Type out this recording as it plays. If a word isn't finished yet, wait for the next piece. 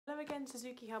again,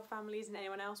 Suzuki Hub families and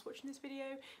anyone else watching this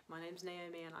video. My name's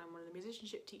Naomi and I'm one of the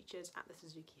musicianship teachers at the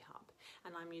Suzuki Hub,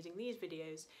 and I'm using these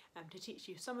videos to teach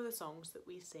you some of the songs that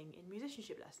we sing in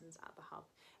musicianship lessons at the Hub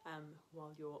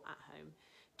while you're at home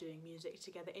doing music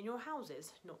together in your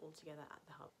houses, not all together at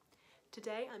the Hub.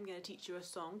 Today I'm going to teach you a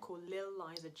song called Lil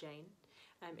Liza Jane.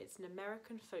 It's an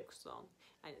American folk song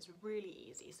and it's really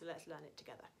easy, so let's learn it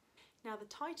together. Now the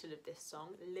title of this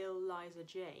song, Lil Liza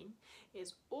Jane,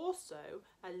 is also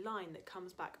a line that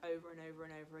comes back over and over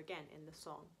and over again in the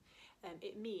song.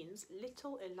 It means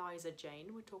Little Eliza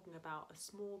Jane. We're talking about a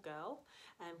small girl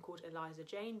called Eliza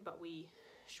Jane, but we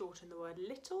shorten the word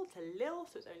little to Lil,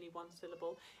 so it's only one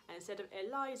syllable, and instead of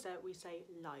Eliza we say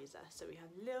Liza. So we have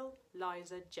Lil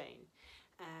Liza Jane,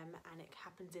 and it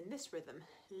happens in this rhythm,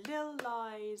 Lil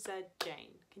Liza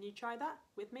Jane. Can you try that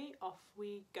with me? Off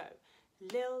we go.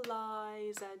 Lil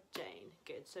Liza Jane.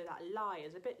 Good, so that lie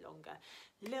is a bit longer.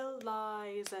 Lil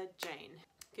Liza Jane.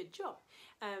 Good job.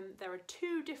 There are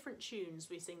two different tunes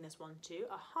we sing this one to,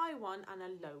 a high one and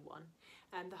a low one.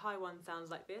 The high one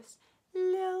sounds like this.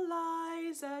 Lil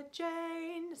Liza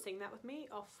Jane. Sing that with me.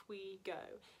 Off we go.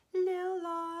 Lil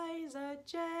Liza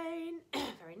Jane.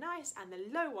 Very nice. And the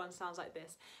low one sounds like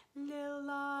this. Lil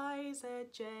Liza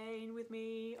Jane, with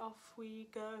me, off we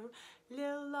go.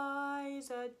 Lil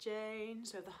Liza Jane.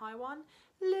 So the high one,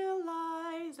 Lil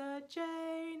Liza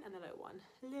Jane, and the low one,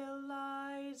 Lil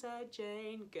Liza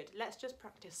Jane. Good. Let's just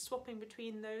practice swapping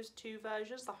between those two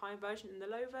versions, the high version and the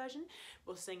low version.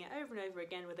 We'll sing it over and over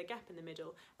again with a gap in the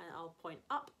middle, and I'll point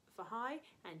up for high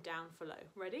and down for low.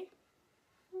 Ready?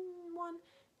 1,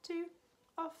 2,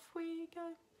 off we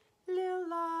go. Lil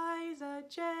Liza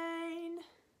Jane.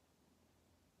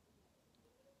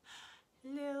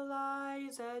 Lil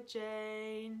Liza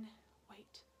Jane.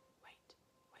 Wait, wait,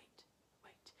 wait,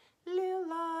 wait. Lil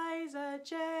Liza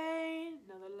Jane.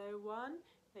 Another low one.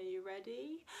 Are you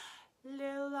ready?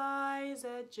 Lil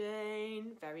Liza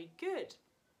Jane. Very good.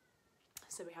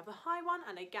 So we have the high one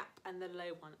and a gap, and the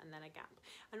low one and then a gap.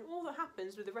 And all that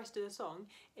happens with the rest of the song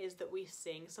is that we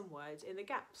sing some words in the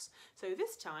gaps. So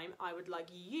this time I would like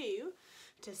you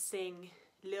to sing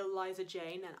Lil Liza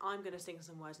Jane, and I'm going to sing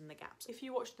some words in the gaps. If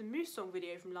you watched the Moose song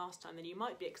video from last time, then you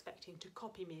might be expecting to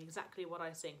copy me exactly what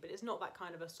I sing, but it's not that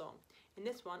kind of a song. In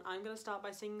this one, I'm going to start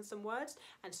by singing some words,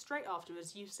 and straight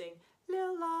afterwards you sing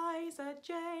Lil Liza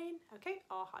Jane. Okay,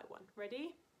 our high one.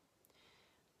 Ready?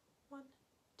 1,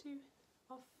 2,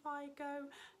 off I go.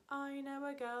 I know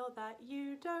a girl that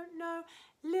you don't know,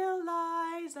 Lil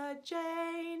Liza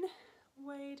Jane.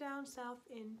 Way down south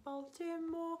in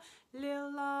Baltimore, Lil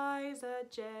Liza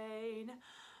Jane.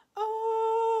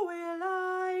 Oh,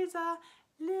 Eliza,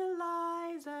 Lil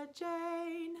Liza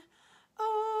Jane.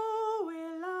 Oh,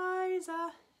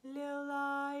 Eliza, Lil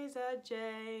Liza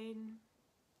Jane.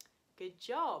 Good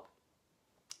job.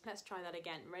 Let's try that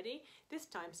again. Ready? This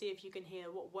time see if you can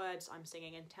hear what words I'm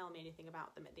singing and tell me anything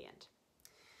about them at the end.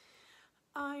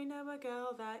 I know a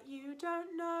girl that you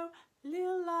don't know,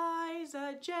 Lil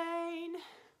Liza Jane.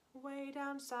 Way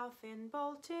down south in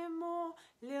Baltimore,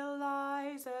 Lil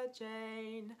Liza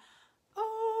Jane.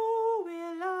 Oh,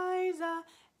 Eliza,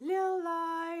 Lil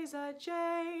Liza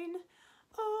Jane.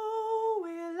 Oh,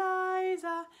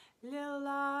 Eliza, Lil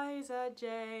Liza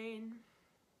Jane.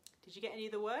 Did you get any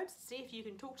of the words? See if you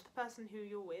can talk to the person who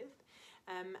you're with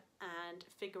and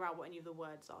figure out what any of the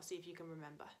words are. See if you can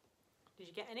remember. Did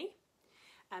you get any?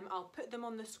 I'll put them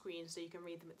on the screen so you can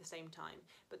read them at the same time.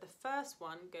 But the first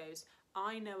one goes,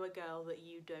 I know a girl that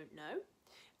you don't know.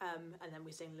 And then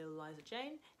we sing Lil Liza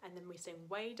Jane. And then we sing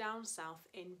Way Down South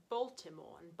in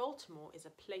Baltimore. And Baltimore is a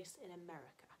place in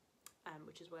America,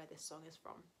 which is where this song is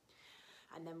from.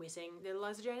 And then we sing Lil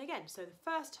Liza Jane again. So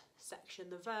the first section,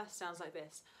 the verse sounds like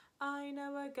this. I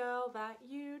know a girl that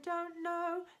you don't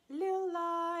know, Lil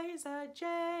Liza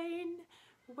Jane.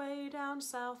 Way down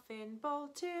south in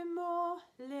Baltimore,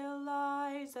 Lil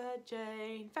Liza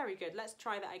Jane. Very good. Let's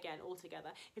try that again all together.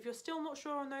 If you're still not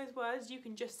sure on those words, you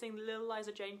can just sing the Lil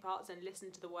Liza Jane parts and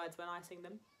listen to the words when I sing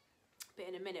them. But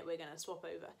in a minute we're going to swap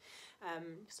over.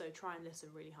 So try and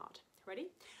listen really hard. Ready?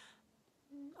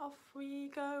 Off we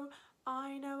go.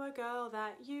 I know a girl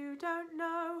that you don't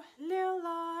know, Lil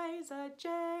Liza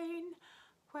Jane.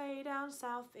 Way down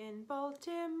south in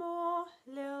Baltimore,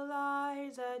 Lil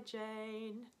Liza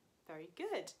Jane. Very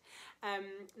good.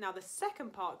 Now the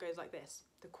second part goes like this,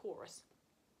 the chorus.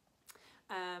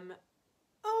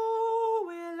 Oh,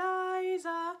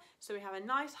 Eliza. So we have a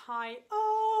nice high,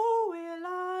 oh,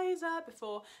 Eliza,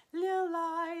 before Lil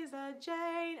Liza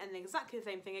Jane, and exactly the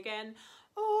same thing again.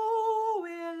 Oh, Oh,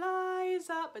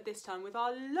 Eliza, but this time with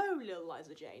our low Lil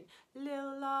Liza Jane.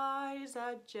 Lil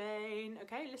Liza Jane.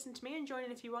 Okay, listen to me and join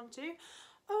in if you want to.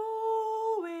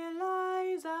 Oh,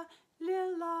 Eliza,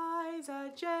 Lil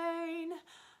Liza Jane.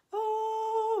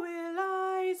 Oh,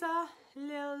 Eliza,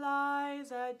 Lil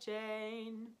Liza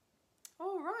Jane.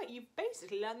 Alright, you've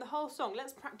basically learned the whole song.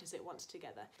 Let's practice it once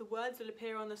together. The words will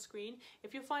appear on the screen.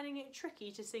 If you're finding it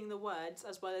tricky to sing the words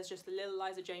as well as just the Lil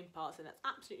Liza Jane parts, then that's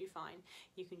absolutely fine.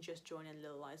 You can just join in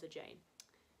Lil Liza Jane.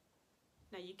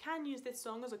 Now you can use this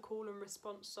song as a call and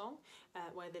response song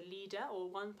where the leader or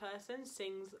one person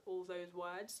sings all those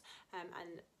words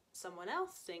and someone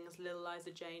else sings Lil Liza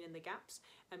Jane in the gaps,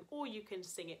 or you can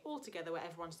sing it all together where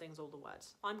everyone sings all the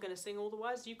words. I'm going to sing all the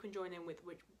words, you can join in with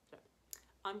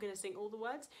I'm going to sing all the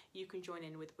words, you can join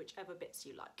in with whichever bits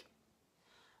you like.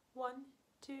 1,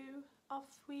 2,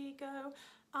 off we go.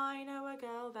 I know a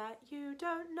girl that you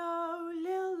don't know,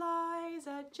 Lil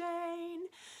Liza Jane.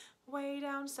 Way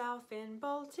down south in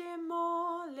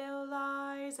Baltimore, Lil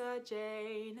Liza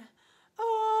Jane.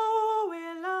 Oh,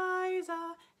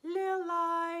 Eliza, Lil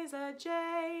Liza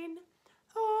Jane.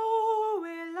 Oh,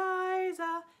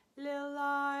 Eliza, Lil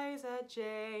Liza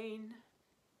Jane.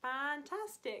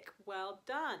 Fantastic, well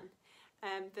done.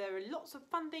 There are lots of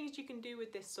fun things you can do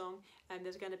with this song, and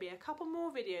there's going to be a couple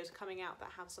more videos coming out that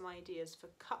have some ideas for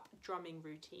cup drumming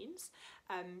routines.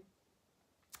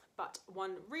 But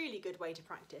one really good way to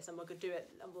practice, and we're going to do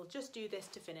it, and we'll just do this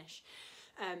to finish,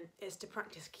 is to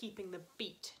practice keeping the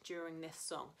beat during this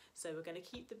song. So we're going to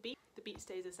keep the beat. The beat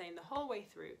stays the same the whole way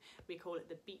through. We call it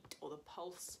the beat or the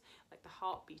pulse, like the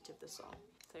heartbeat of the song.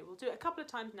 So we'll do it a couple of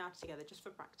times now together just for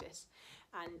practice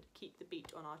and keep the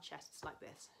beat on our chests like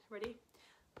this. Ready?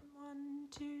 1,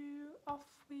 2, off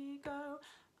we go.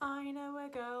 I know a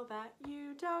girl that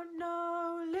you don't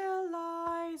know, Lil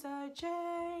Liza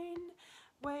Jane.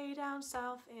 Way down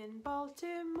south in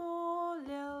Baltimore,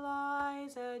 Lil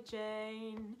Liza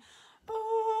Jane.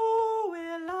 Oh,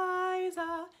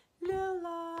 Eliza, Lil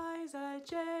Liza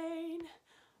Jane.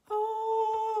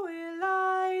 Oh,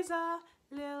 Eliza,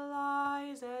 Lil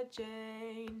Liza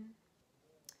Jane.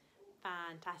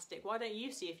 Fantastic. Why don't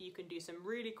you see if you can do some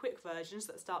really quick versions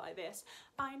that start like this?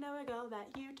 I know a girl that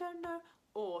you don't know.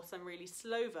 Or some really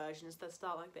slow versions that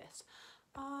start like this.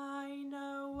 I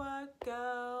know a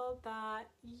girl that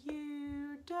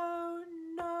you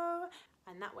don't know.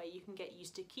 And that way you can get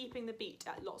used to keeping the beat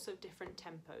at lots of different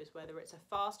tempos, whether it's a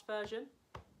fast version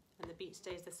and the beat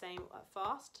stays the same at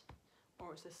fast,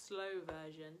 or it's a slow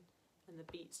version and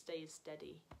the beat stays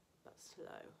steady but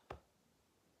slow.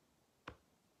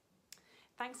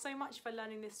 Thanks so much for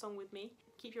learning this song with me.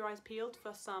 Keep your eyes peeled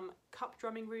for some cup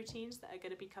drumming routines that are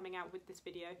going to be coming out with this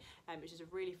video, which is a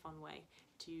really fun way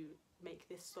to make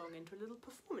this song into a little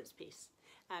performance piece.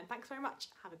 Thanks very much.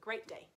 Have a great day.